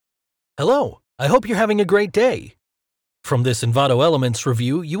Hello, I hope you're having a great day. From this Envato Elements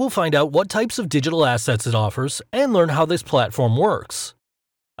review, you will find out what types of digital assets it offers and learn how this platform works.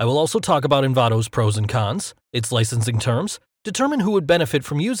 I will also talk about Envato's pros and cons, its licensing terms, determine who would benefit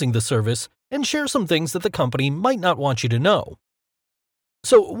from using the service, and share some things that the company might not want you to know.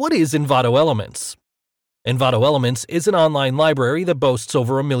 So, what is Envato Elements? Envato Elements is an online library that boasts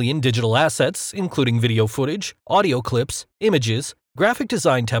over 1 million digital assets, including video footage, audio clips, images, graphic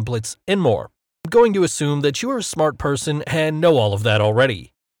design templates, and more. I'm going to assume that you are a smart person and know all of that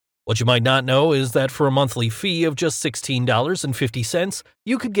already. What you might not know is that for a monthly fee of just $16.50,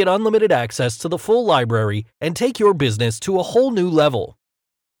 you could get unlimited access to the full library and take your business to a whole new level.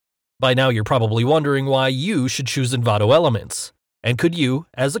 By now you're probably wondering why you should choose Envato Elements, and could you,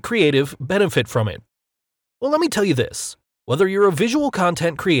 as a creative, benefit from it? Well, let me tell you this. Whether you're a visual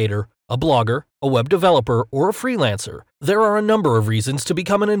content creator, a blogger, a web developer, or a freelancer, there are a number of reasons to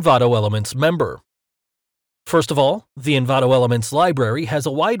become an Envato Elements member. First of all, the Envato Elements library has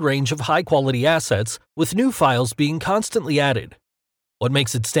a wide range of high-quality assets, with new files being constantly added. What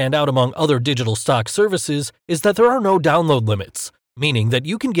makes it stand out among other digital stock services is that there are no download limits, meaning that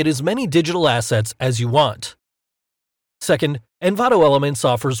you can get as many digital assets as you want. Second, Envato Elements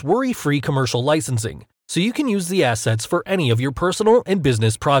offers worry-free commercial licensing, so you can use the assets for any of your personal and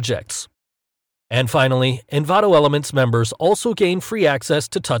business projects. And finally, Envato Elements members also gain free access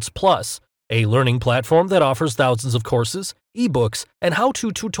to Tuts Plus, a learning platform that offers thousands of courses, ebooks, and how-to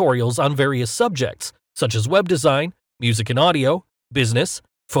tutorials on various subjects, such as web design, music and audio, business,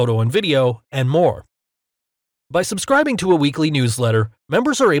 photo and video, and more. By subscribing to a weekly newsletter,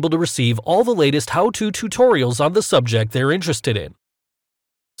 members are able to receive all the latest how-to tutorials on the subject they're interested in.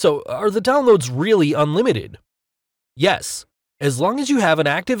 So, are the downloads really unlimited? Yes. As long as you have an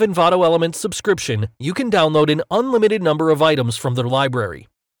active Envato Elements subscription, you can download an unlimited number of items from their library.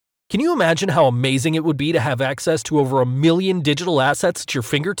 Can you imagine how amazing it would be to have access to over 1 million digital assets at your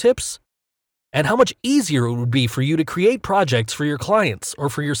fingertips? And how much easier it would be for you to create projects for your clients or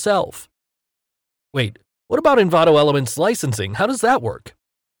for yourself? Wait, what about Envato Elements licensing? How does that work?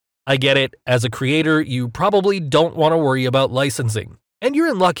 I get it. As a creator, you probably don't want to worry about licensing. And you're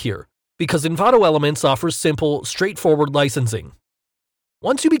in luck here, because Envato Elements offers simple, straightforward licensing.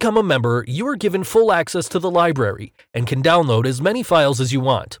 Once you become a member, you are given full access to the library and can download as many files as you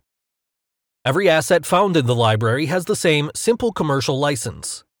want. Every asset found in the library has the same simple commercial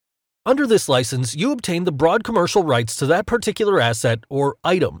license. Under this license, you obtain the broad commercial rights to that particular asset or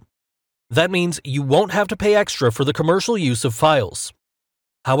item. That means you won't have to pay extra for the commercial use of files.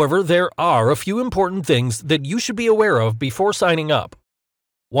 However, there are a few important things that you should be aware of before signing up.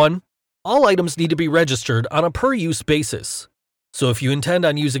 1. All items need to be registered on a per-use basis. So if you intend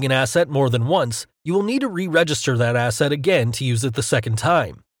on using an asset more than once, you will need to re-register that asset again to use it the second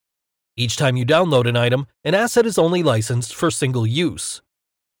time. Each time you download an asset is only licensed for single use.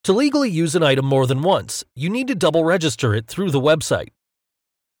 To legally use an item more than once, you need to double register it through the website.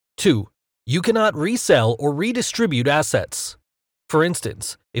 2. You cannot resell or redistribute assets. For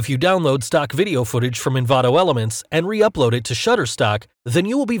instance, if you download stock video footage from Envato Elements and re-upload it to Shutterstock, then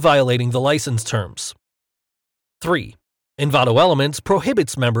you will be violating the license terms. 3. Envato Elements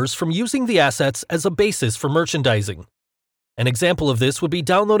prohibits members from using the assets as a basis for merchandising. An example of this would be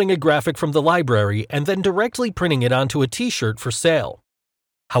downloading a graphic from the library and then directly printing it onto a t-shirt for sale.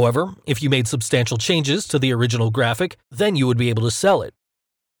 However, if you made substantial changes to the original graphic, then you would be able to sell it.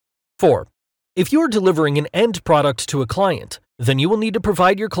 4. If you are delivering an end product to a client, then you will need to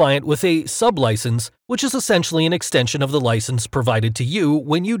provide your client with a sub-license, which is essentially an extension of the license provided to you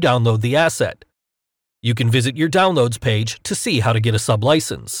when you download the asset. You can visit your downloads page to see how to get a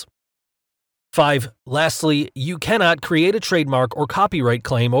sub-license. 5. Lastly, you cannot create a trademark or copyright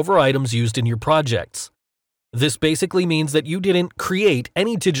claim over items used in your projects. This basically means that you didn't create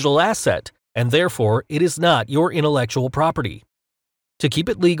any digital asset, and therefore it is not your intellectual property. To keep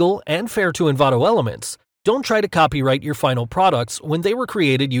it legal and fair to Envato Elements, don't try to copyright your final products when they were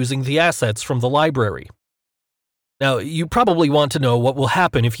created using the assets from the library. Now, you probably want to know what will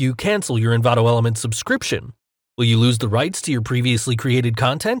happen if you cancel your Envato Elements subscription. Will you lose the rights to your previously created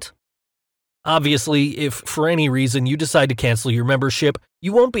content? Obviously, if for any reason you decide to cancel your membership,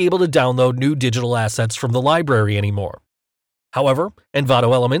 you won't be able to download new digital assets from the library anymore. However,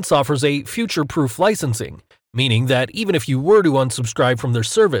 Envato Elements offers a future-proof licensing, meaning that even if you were to unsubscribe from their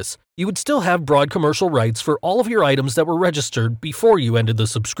service, you would still have broad commercial rights for all of your items that were registered before you ended the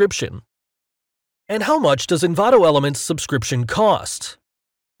subscription. And how much does Envato Elements subscription cost?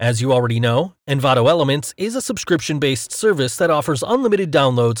 As you already know, Envato Elements is a subscription-based service that offers unlimited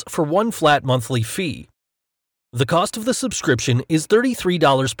downloads for one flat monthly fee. The cost of the subscription is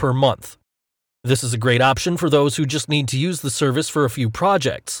 $33 per month. This is a great option for those who just need to use the service for a few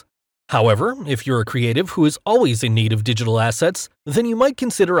projects. However, if you're a creative who is always in need of digital assets, then you might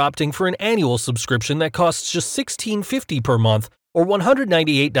consider opting for an annual subscription that costs just $16.50 per month or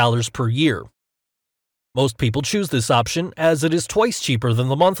 $198 per year. Most people choose this option as it is twice cheaper than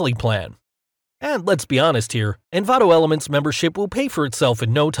the monthly plan. And let's be honest here, Envato Elements membership will pay for itself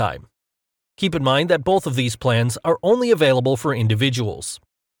in no time. Keep in mind that both of these plans are only available for individuals.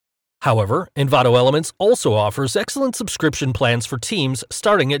 However, Envato Elements also offers excellent subscription plans for teams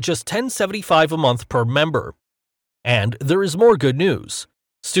starting at just $10.75 a month per member. And there is more good news.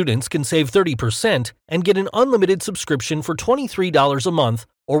 Students can save 30% and get an unlimited subscription for $23 a month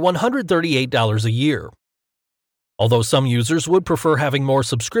or $138 a year. Although some users would prefer having more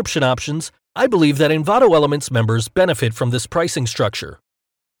subscription options, I believe that Envato Elements members benefit from this pricing structure.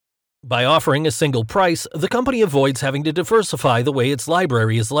 By offering a single price, the company avoids having to diversify the way its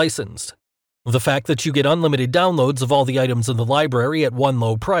library is licensed. The fact that you get unlimited downloads of all the items in the library at one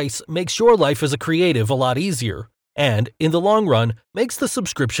low price makes your life as a creative a lot easier, and, in the long run, makes the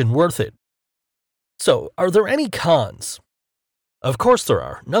subscription worth it. So, are there any cons? Of course there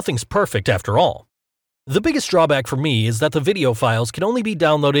are. Nothing's perfect after all. The biggest drawback for me is that the video files can only be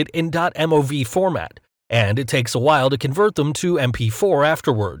downloaded in .mov format, and it takes a while to convert them to MP4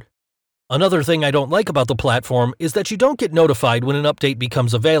 afterward. Another thing I don't like about the platform is that you don't get notified when an update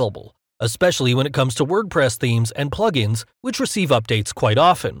becomes available, especially when it comes to WordPress themes and plugins, which receive updates quite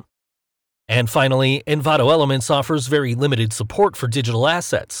often. And finally, Envato Elements offers very limited support for digital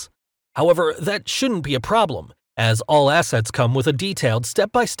assets. However, that shouldn't be a problem, as all assets come with a detailed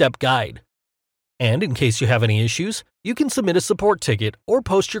step-by-step guide. And in case you have any issues, you can submit a support ticket or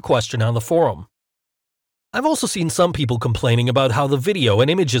post your question on the forum. I've also seen some people complaining about how the video and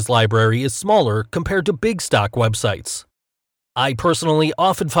images library is smaller compared to big stock websites. I personally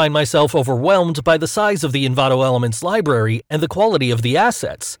often find myself overwhelmed by the size of the Envato Elements library and the quality of the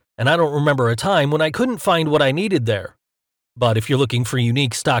assets, and I don't remember a time when I couldn't find what I needed there. But if you're looking for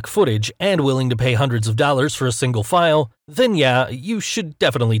unique stock footage and willing to pay hundreds of dollars for a single file, then yeah, you should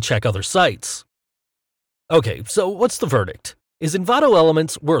definitely check other sites. Okay, so what's the verdict? Is Envato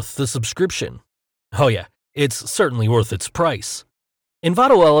Elements worth the subscription? Oh yeah. It's certainly worth its price.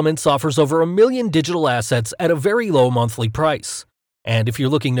 Envato Elements offers over 1 million digital assets at a very low monthly price. And if you're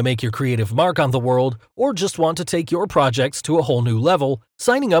looking to make your creative mark on the world, or just want to take your projects to a whole new level,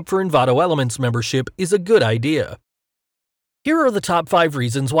 signing up for Envato Elements membership is a good idea. Here are the top 5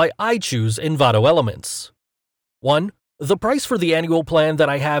 reasons why I choose Envato Elements. 1. The price for the annual plan that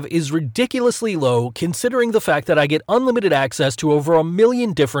I have is ridiculously low considering the fact that I get unlimited access to over 1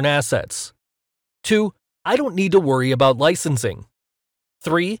 million different assets. 2. I don't need to worry about licensing.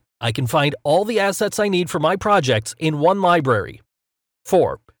 3. I can find all the assets I need for my projects in one library.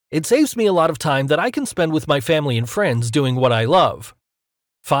 4. It saves me a lot of time that I can spend with my family and friends doing what I love.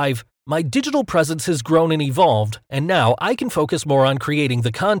 5. My digital presence has grown and evolved, and now I can focus more on creating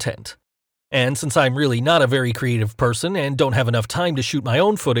the content. And since I'm really not a very creative person and don't have enough time to shoot my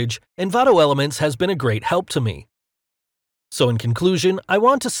own footage, Envato Elements has been a great help to me. So in conclusion, I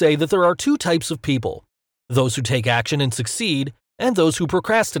want to say that there are 2 types of people. Those who take action and succeed, and those who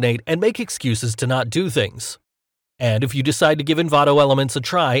procrastinate and make excuses to not do things. And if you decide to give Envato Elements a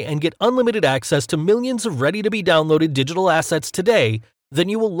try and get unlimited access to millions of ready-to-be-downloaded digital assets today, then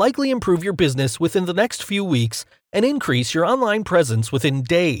you will likely improve your business within the next few weeks and increase your online presence within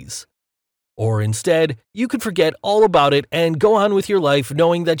days. Or instead, you could forget all about it and go on with your life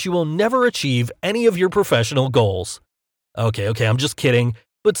knowing that you will never achieve any of your professional goals. Okay, I'm just kidding.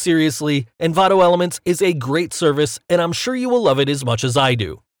 But seriously, Envato Elements is a great service, and I'm sure you will love it as much as I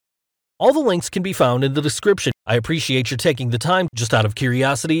do. All the links can be found in the description. I appreciate your taking the time. Just out of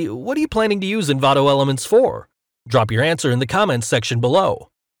curiosity, what are you planning to use Envato Elements for? Drop your answer in the comments section below.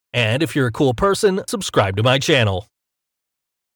 And if you're a cool person, subscribe to my channel.